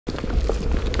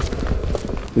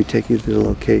We take you to the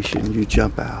location, you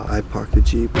jump out, I park the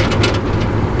Jeep.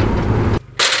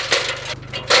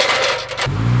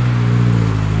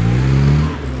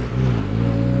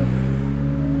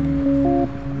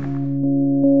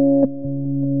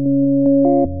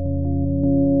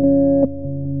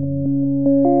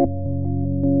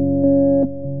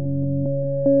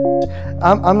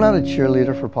 I'm not a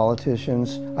cheerleader for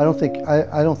politicians. I don't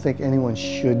think anyone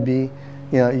should be.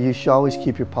 You know, you should always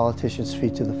keep your politicians'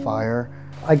 feet to the fire.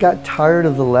 I got tired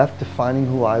of the left defining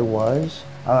who I was.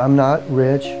 I'm not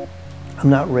rich, I'm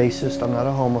not racist, I'm not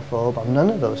a homophobe, I'm none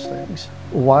of those things.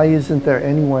 Why isn't there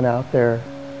anyone out there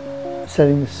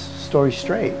setting this story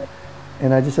straight?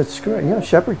 And I just said, screw it, you know,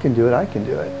 Shepard can do it, I can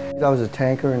do it. I was a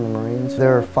tanker in the Marines.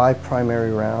 There are 5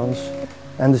 primary rounds,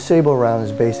 and the Sabo round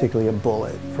is basically a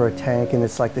bullet for a tank, and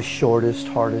it's like the shortest,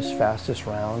 hardest, fastest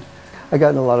round. I got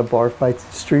in a lot of bar fights,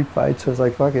 street fights, so I was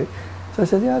like, fuck it. So I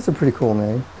said, yeah, that's a pretty cool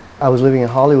name. I was living in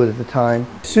Hollywood at the time.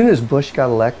 As soon as Bush got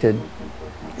elected,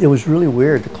 it was really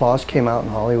weird. The claws came out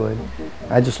in Hollywood.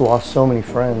 I just lost so many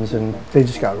friends, and they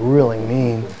just got really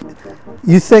mean.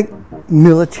 You think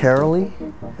militarily,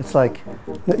 it's like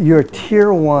you're a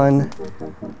tier 1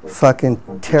 fucking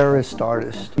terrorist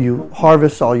artist. You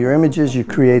harvest all your images, you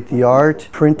create the art,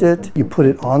 print it, you put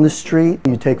it on the street,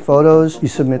 you take photos, you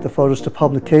submit the photos to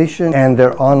publication, and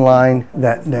they're online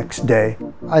that next day.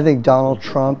 I think Donald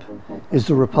Trump is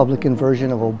the Republican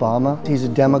version of Obama. He's a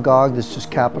demagogue that's just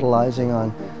capitalizing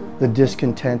on the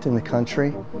discontent in the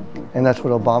country. And that's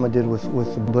what Obama did with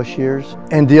the Bush years.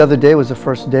 And the other day was the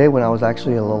first day when I was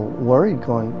actually a little worried,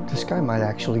 going, this guy might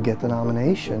actually get the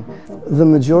nomination. The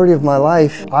majority of my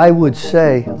life, I would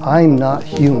say, I'm not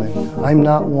human. I'm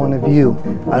not one of you.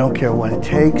 I don't care what it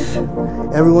takes.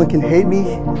 Everyone can hate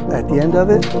me at the end of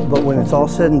it, but when it's all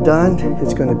said and done,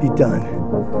 it's going to be done.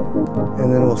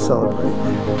 And then we'll celebrate.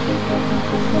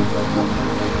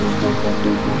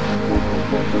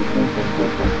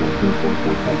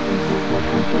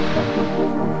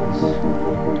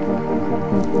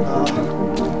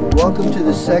 Welcome to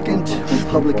the second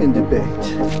Republican debate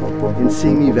in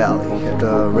Simi Valley at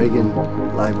the Reagan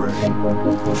Library.